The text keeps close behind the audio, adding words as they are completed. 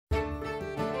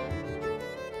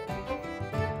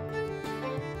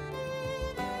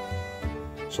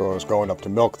So I was going up to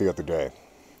milk the other day,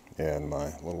 and my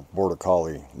little border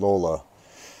collie Lola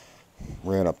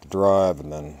ran up the drive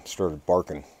and then started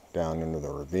barking down into the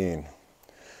ravine.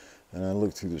 And I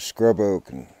looked through the scrub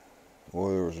oak, and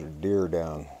boy, there was a deer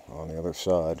down on the other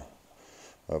side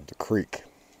of the creek.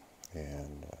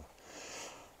 And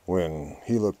when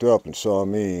he looked up and saw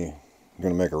me, I'm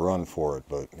going to make a run for it,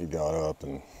 but he got up,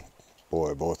 and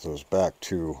boy, both those back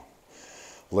two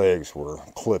legs were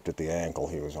clipped at the ankle.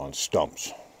 He was on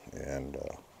stumps. And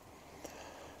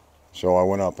so I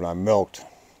went up and I milked,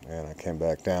 and I came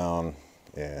back down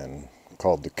and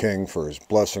called the king for his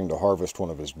blessing to harvest one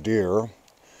of his deer.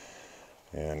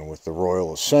 And with the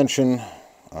royal ascension,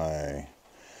 I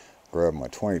grabbed my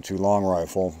 .22 long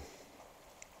rifle,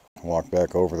 walked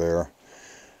back over there,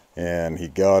 and he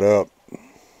got up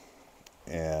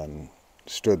and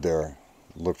stood there,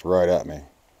 looked right at me.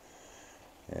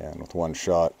 And with one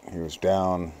shot, he was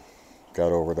down,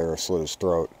 got over there, slit his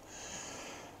throat,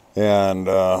 and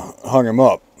hung him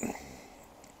up.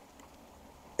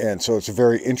 And so it's a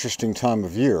very interesting time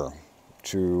of year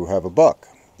to have a buck,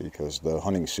 because the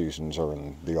hunting seasons are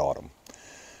in the autumn.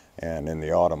 And in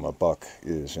the autumn, a buck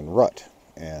is in rut.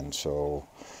 And so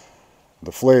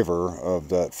the flavor of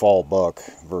that fall buck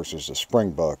versus a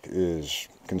spring buck is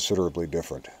considerably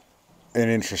different. An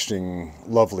interesting,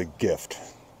 lovely gift.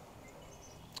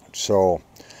 So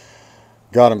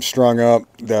got him strung up.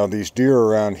 Now these deer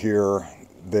around here,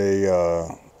 they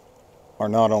are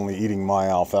not only eating my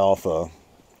alfalfa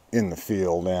in the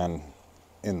field and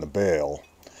in the bale,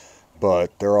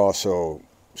 but they're also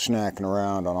snacking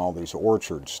around on all these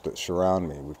orchards that surround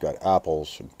me. We've got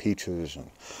apples and peaches and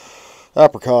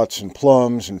apricots and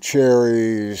plums and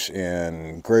cherries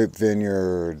and grape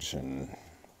vineyards and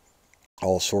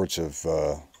all sorts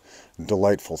of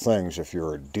delightful things if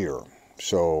you're a deer.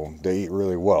 So they eat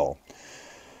really well.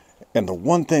 And the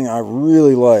one thing I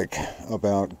really like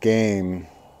about game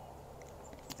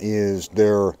is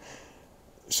they're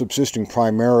subsisting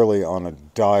primarily on a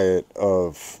diet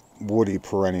of woody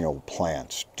perennial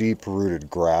plants, deep-rooted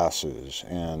grasses,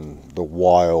 and the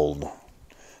wild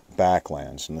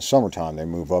backlands. In the summertime, they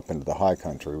move up into the high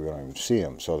country. We don't even see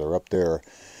them. So they're up there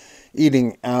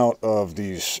eating out of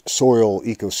these soil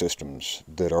ecosystems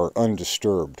that are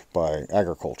undisturbed by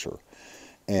agriculture,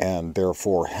 and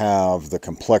therefore have the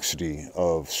complexity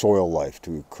of soil life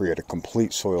to create a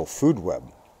complete soil food web,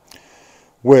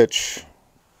 which,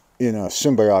 in a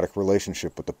symbiotic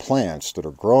relationship with the plants that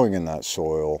are growing in that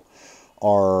soil,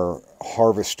 are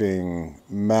harvesting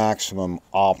maximum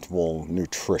optimal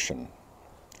nutrition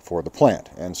for the plant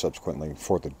and subsequently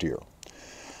for the deer.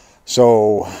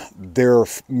 So their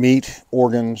meat,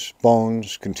 organs,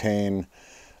 bones contain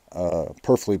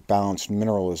perfectly balanced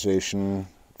mineralization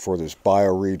for this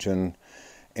bioregion,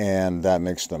 and that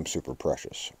makes them super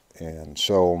precious. And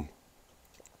so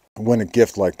when a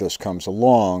gift like this comes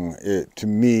along, to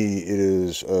me it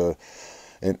is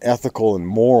an ethical and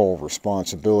moral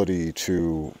responsibility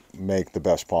to make the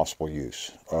best possible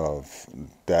use of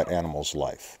that animal's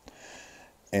life.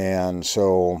 And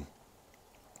so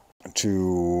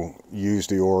to use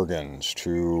the organs,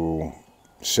 to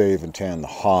save and tan the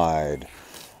hide,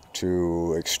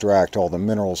 to extract all the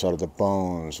minerals out of the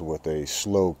bones with a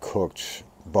slow-cooked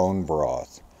bone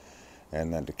broth,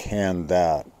 and then to can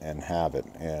that and have it,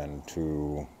 and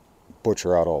to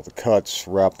butcher out all the cuts,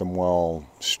 wrap them well,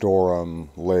 store them,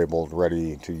 labeled,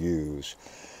 ready to use.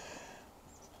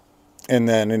 And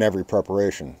then in every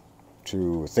preparation,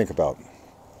 to think about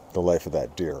the life of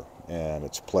that deer and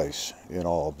its place in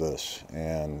all of this,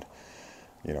 and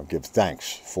give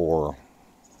thanks for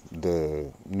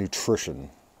the nutrition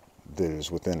that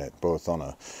is within it, both on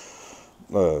a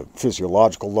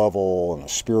physiological level and a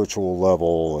spiritual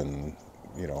level, and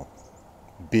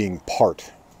being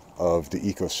part of the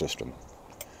ecosystem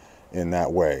in that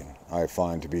way, I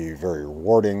find to be very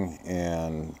rewarding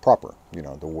and proper,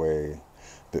 the way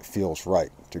that feels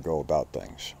right to go about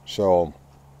things. So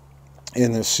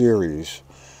in this series,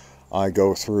 I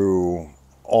go through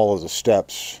all of the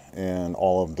steps and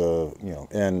all of the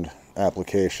end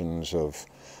applications of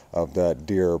that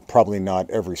deer. Probably not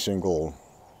every single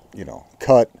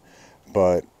cut,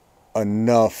 but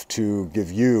enough to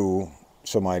give you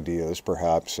some ideas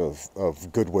perhaps of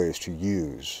good ways to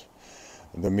use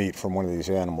the meat from one of these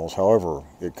animals however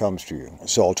it comes to you.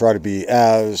 So I'll try to be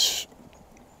as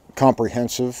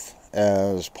comprehensive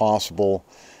as possible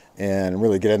and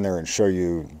really get in there and show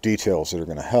you details that are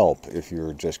going to help if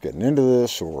you're just getting into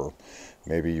this, or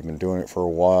maybe you've been doing it for a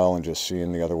while and just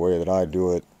seeing the other way that I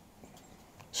do it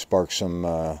spark some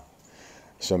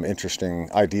interesting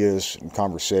ideas and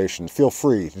conversations. Feel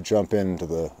free to jump into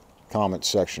the comments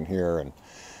section here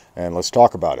and let's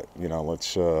talk about it. You know,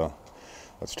 let's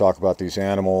talk about these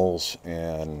animals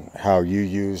and how you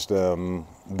use them,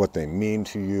 what they mean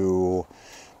to you,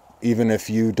 even if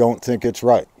you don't think it's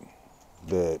right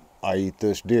that I eat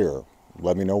this deer.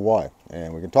 Let me know why,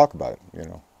 and we can talk about it. You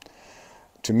know,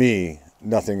 to me,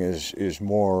 nothing is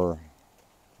more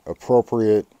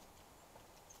appropriate,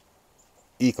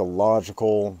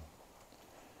 ecological,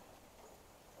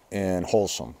 and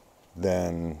wholesome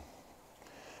than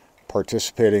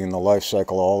participating in the life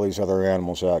cycle of all these other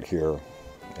animals out here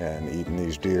and eating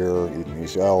these deer, eating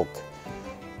these elk,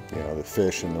 you know, the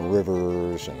fish in the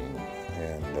rivers, and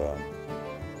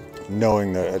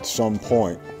knowing that at some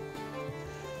point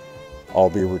I'll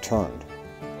be returned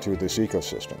to this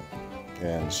ecosystem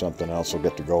and something else will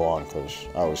get to go on because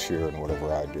I was here and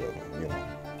whatever I did, you know.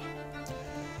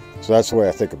 So that's the way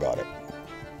I think about it.